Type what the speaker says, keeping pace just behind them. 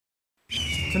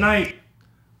Tonight,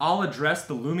 I'll address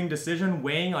the looming decision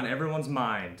weighing on everyone's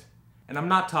mind. And I'm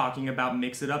not talking about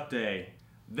Mix It Up Day.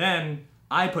 Then,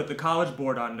 I put the College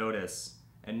Board on notice,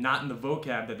 and not in the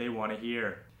vocab that they want to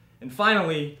hear. And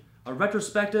finally, a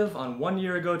retrospective on 1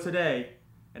 year ago today,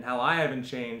 and how I haven't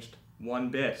changed one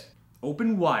bit.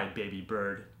 Open wide, baby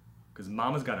bird, because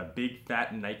Mama's got a big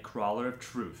fat night crawler of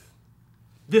truth.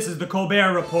 This is the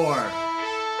Colbert Report!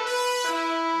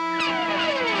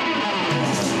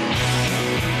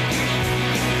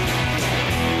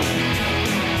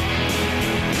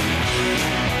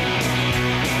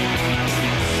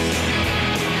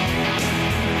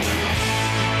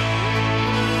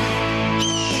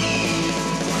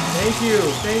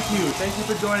 Thank you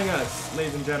for joining us,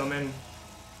 ladies and gentlemen.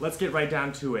 Let's get right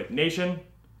down to it. Nation,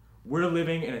 we're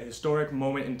living in a historic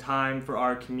moment in time for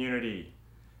our community.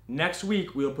 Next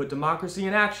week, we'll put democracy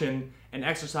in action and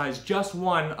exercise just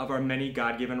one of our many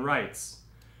God-given rights.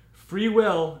 Free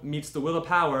will meets the will of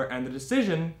power, and the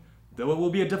decision, though it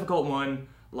will be a difficult one,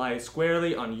 lies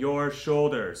squarely on your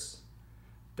shoulders.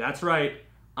 That's right,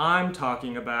 I'm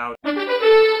talking about...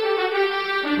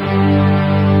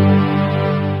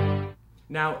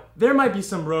 Now, there might be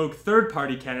some rogue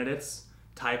third-party candidates.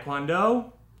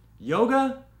 Taekwondo?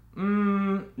 Yoga?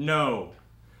 No.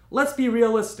 Let's be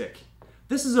realistic.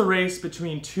 This is a race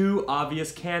between two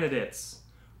obvious candidates.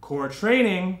 Core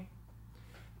training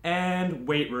and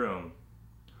weight room.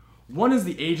 One is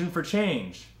the agent for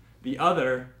change. The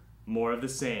other, more of the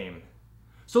same.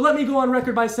 So let me go on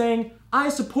record by saying, I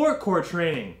support core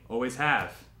training. Always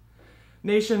have.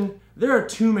 Nation, there are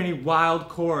too many wild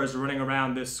cores running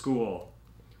around this school.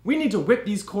 We need to whip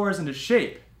these cores into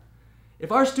shape.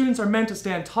 If our students are meant to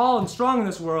stand tall and strong in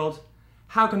this world,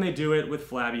 how can they do it with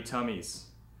flabby tummies?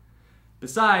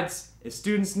 Besides, if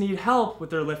students need help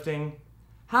with their lifting,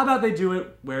 how about they do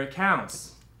it where it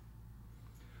counts?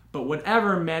 But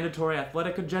whatever mandatory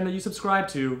athletic agenda you subscribe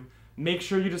to, make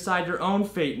sure you decide your own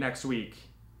fate next week.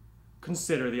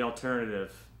 Consider the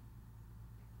alternative.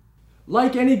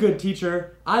 Like any good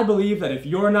teacher, I believe that if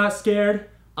you're not scared,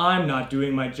 I'm not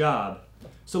doing my job.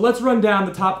 So let's run down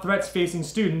the top threats facing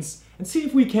students and see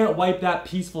if we can't wipe that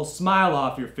peaceful smile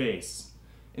off your face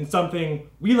in something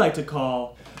we like to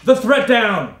call the threat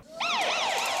down.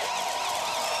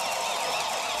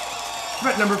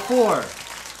 Threat number 4,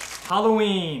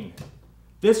 Halloween.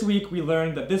 This week we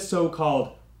learned that this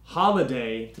so-called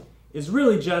holiday is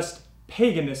really just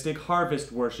paganistic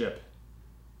harvest worship.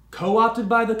 Co-opted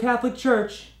by the Catholic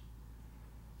Church,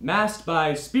 masked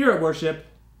by spirit worship,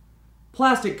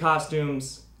 plastic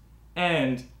costumes,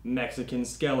 and Mexican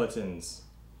skeletons.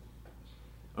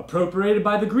 Appropriated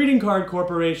by the greeting card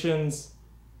corporations,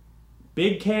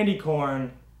 big candy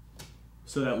corn,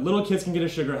 so that little kids can get a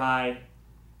sugar high,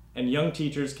 and young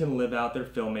teachers can live out their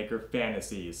filmmaker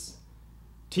fantasies.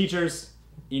 Teachers,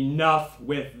 enough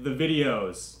with the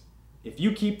videos. If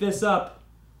you keep this up,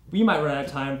 we might run out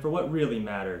of time for what really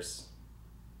matters.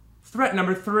 Threat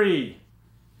number 3,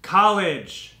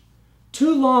 college.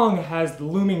 Too long has the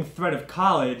looming threat of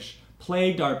college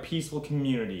plagued our peaceful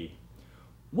community.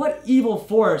 What evil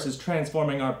force is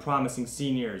transforming our promising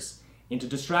seniors into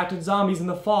distracted zombies in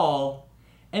the fall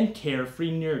and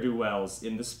carefree ne'er-do-wells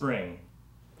in the spring?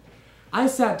 I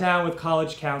sat down with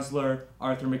college counselor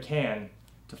Arthur McCann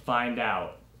to find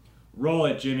out. Roll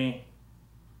it, Jimmy.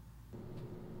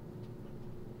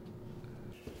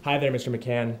 Hi there, Mr.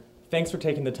 McCann. Thanks for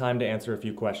taking the time to answer a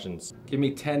few questions. Give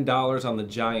me $10 on the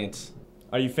Giants.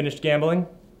 Are you finished gambling?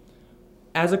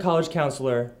 As a college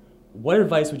counselor, what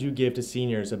advice would you give to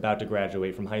seniors about to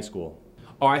graduate from high school?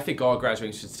 Oh, I think all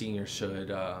graduating seniors should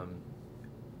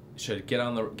get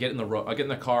in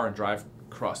the car and drive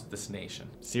across this nation.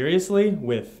 Seriously?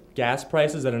 With gas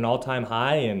prices at an all-time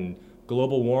high and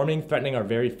global warming threatening our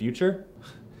very future?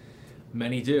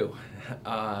 Many do,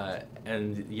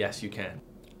 and yes, you can.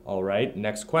 All right,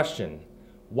 next question.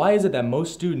 Why is it that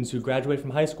most students who graduate from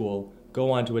high school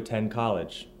go on to attend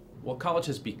college? Well, college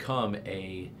has become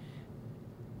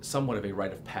somewhat of a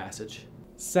rite of passage.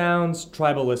 Sounds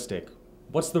tribalistic.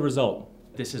 What's the result?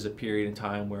 This is a period in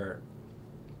time where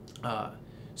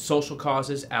social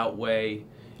causes outweigh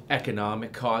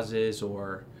economic causes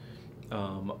or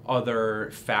other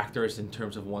factors in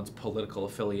terms of one's political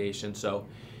affiliation. So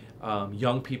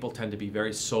young people tend to be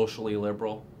very socially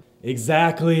liberal.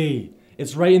 Exactly.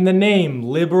 It's right in the name,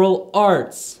 liberal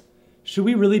arts. Should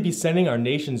we really be sending our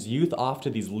nation's youth off to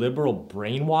these liberal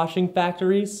brainwashing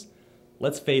factories?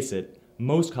 Let's face it,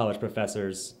 most college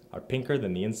professors are pinker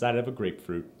than the inside of a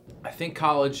grapefruit. I think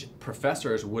college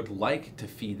professors would like to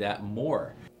feed that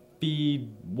more.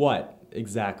 Feed what,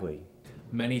 exactly?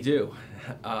 Many do,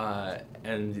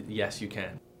 and yes, you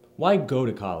can. Why go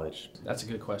to college? That's a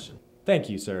good question. Thank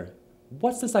you, sir.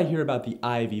 What's this I hear about the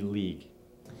Ivy League?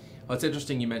 Well, it's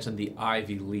interesting you mentioned the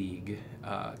Ivy League.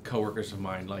 Coworkers of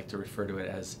mine like to refer to it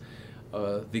as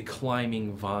the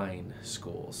climbing vine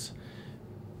schools.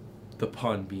 The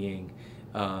pun being,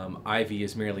 ivy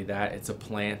is merely that. It's a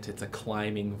plant. It's a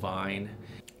climbing vine.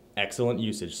 Excellent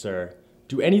usage, sir.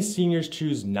 Do any seniors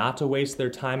choose not to waste their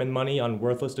time and money on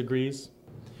worthless degrees?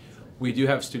 We do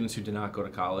have students who do not go to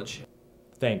college.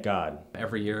 Thank God.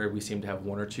 Every year we seem to have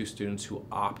 1 or 2 students who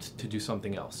opt to do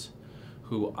something else,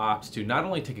 who opt to not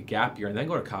only take a gap year and then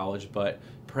go to college, but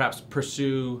perhaps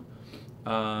pursue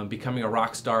becoming a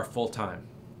rock star full-time,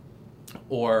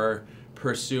 or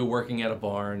pursue working at a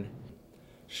barn.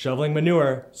 Shoveling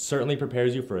manure certainly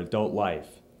prepares you for adult life.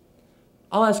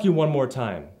 I'll ask you one more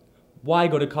time. Why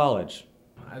go to college?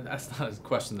 That's not a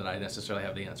question that I necessarily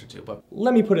have the answer to, but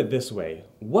Let me put it this way.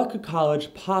 What could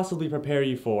college possibly prepare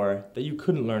you for that you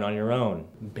couldn't learn on your own?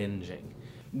 binging.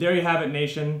 There you have it,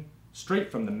 nation.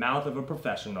 Straight from the mouth of a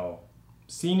professional.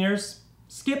 Seniors,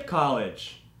 skip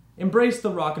college. Embrace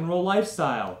the rock and roll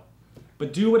lifestyle.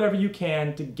 But do whatever you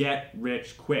can to get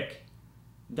rich quick.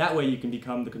 That way you can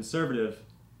become the conservative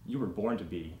you were born to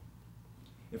be.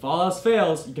 If all else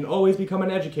fails, you can always become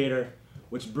an educator,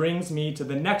 which brings me to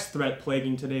the next threat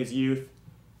plaguing today's youth: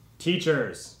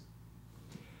 teachers.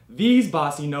 These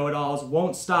bossy know-it-alls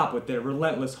won't stop with their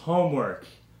relentless homework,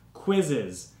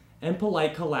 quizzes, and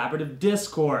polite collaborative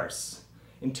discourse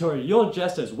until you're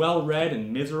just as well-read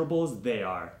and miserable as they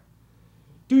are.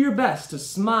 Do your best to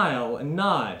smile and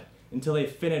nod until they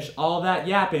finish all that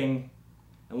yapping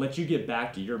and let you get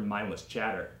back to your mindless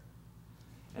chatter.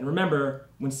 And remember,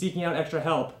 when seeking out extra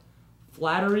help,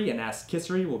 flattery and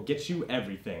ass-kissery will get you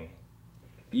everything,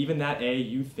 even that A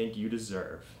you think you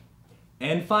deserve.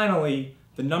 And finally,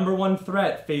 the #1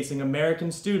 threat facing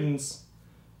American students: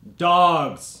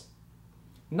 dogs.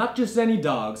 Not just any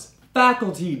dogs,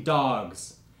 faculty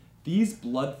dogs. These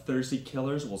bloodthirsty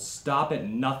killers will stop at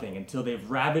nothing until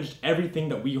they've ravaged everything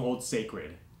that we hold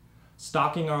sacred,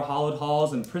 stalking our hallowed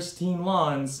halls and pristine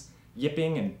lawns,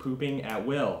 yipping and pooping at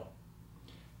will.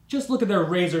 Just look at their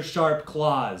razor-sharp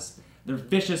claws, their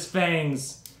vicious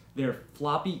fangs, their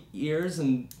floppy ears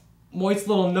and moist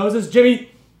little noses.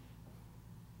 Jimmy!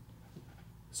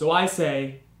 So I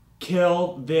say,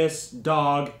 kill this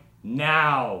dog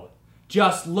now.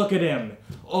 Just look at him.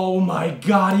 Oh my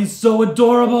God, he's so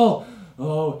adorable.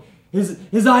 Oh, his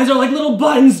eyes are like little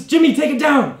buttons. Jimmy, take it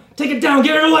down. Take it down,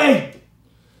 get it away.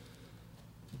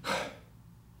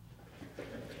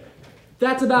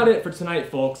 That's about it for tonight,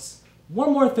 folks.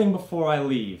 One more thing before I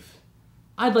leave.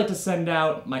 I'd like to send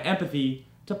out my empathy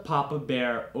to Papa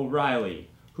Bear O'Reilly,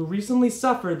 who recently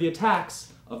suffered the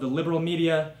attacks of the liberal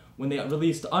media when they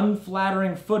released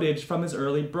unflattering footage from his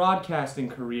early broadcasting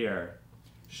career.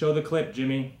 Show the clip,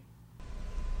 Jimmy.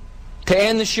 To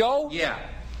end the show? Yeah.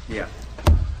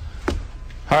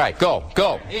 All right,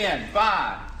 go. In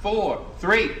 5, 4,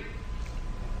 3.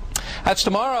 That's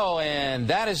tomorrow, and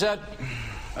that is it.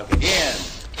 Okay. In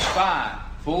 5,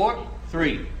 4,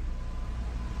 3.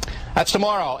 That's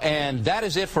tomorrow, and that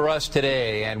is it for us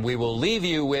today. And we will leave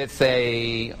you with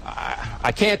a...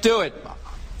 I can't do it.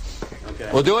 Okay.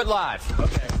 We'll do it live.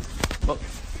 Okay.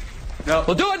 No.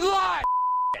 We'll do it live.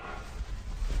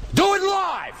 Do it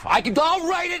live. I'll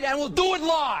write it, and we'll do it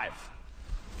live.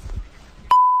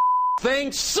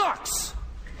 Thing sucks.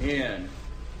 In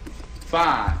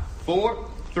 5, 4,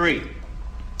 3.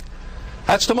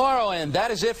 That's tomorrow, and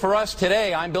that is it for us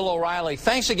today. I'm Bill O'Reilly.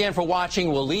 Thanks again for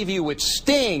watching. We'll leave you with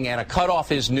Sting and a cut off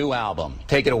his new album.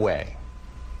 Take it away.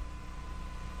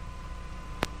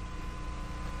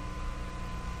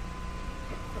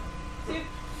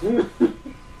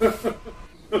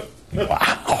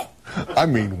 Wow. I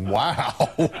mean, wow.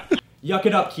 Yuck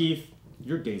it up, Keith.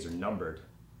 Your days are numbered.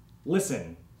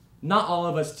 Listen, not all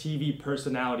of us TV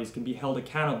personalities can be held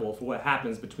accountable for what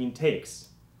happens between takes.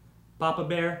 Papa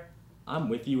Bear, I'm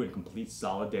with you in complete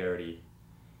solidarity.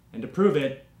 And to prove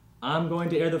it, I'm going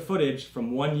to air the footage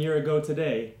from 1 year ago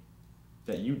today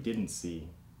that you didn't see.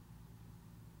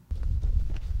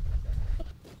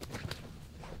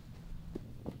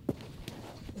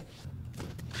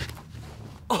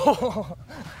 Oh.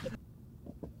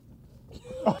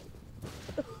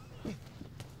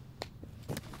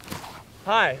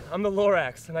 Hi, I'm the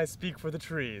Lorax, and I speak for the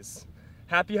trees.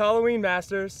 Happy Halloween,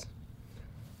 Masters.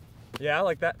 Yeah,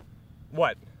 like that.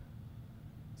 What?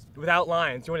 Without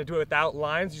lines. You want to do it without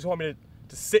lines? You just want me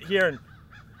to sit here and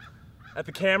at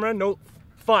the camera? No,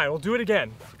 fine, we'll do it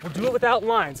again. We'll do it without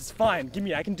lines. It's fine. Give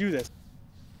me, I can do this.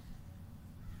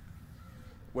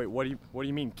 Wait, what do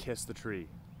you mean kiss the tree?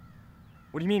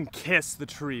 What do you mean kiss the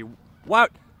tree?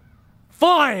 What?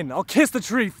 Fine, I'll kiss the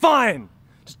tree, fine.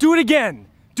 Just do it again.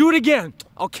 Do it again.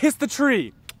 I'll kiss the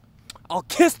tree. I'll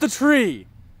kiss the tree.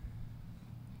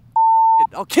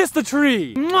 I'll kiss the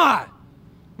tree. Mwah!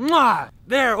 Mwah!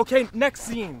 There, okay, next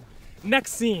scene.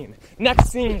 Next scene. Next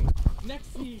scene.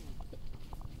 Next scene.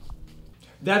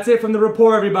 That's it from the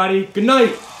report, everybody. Good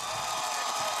night.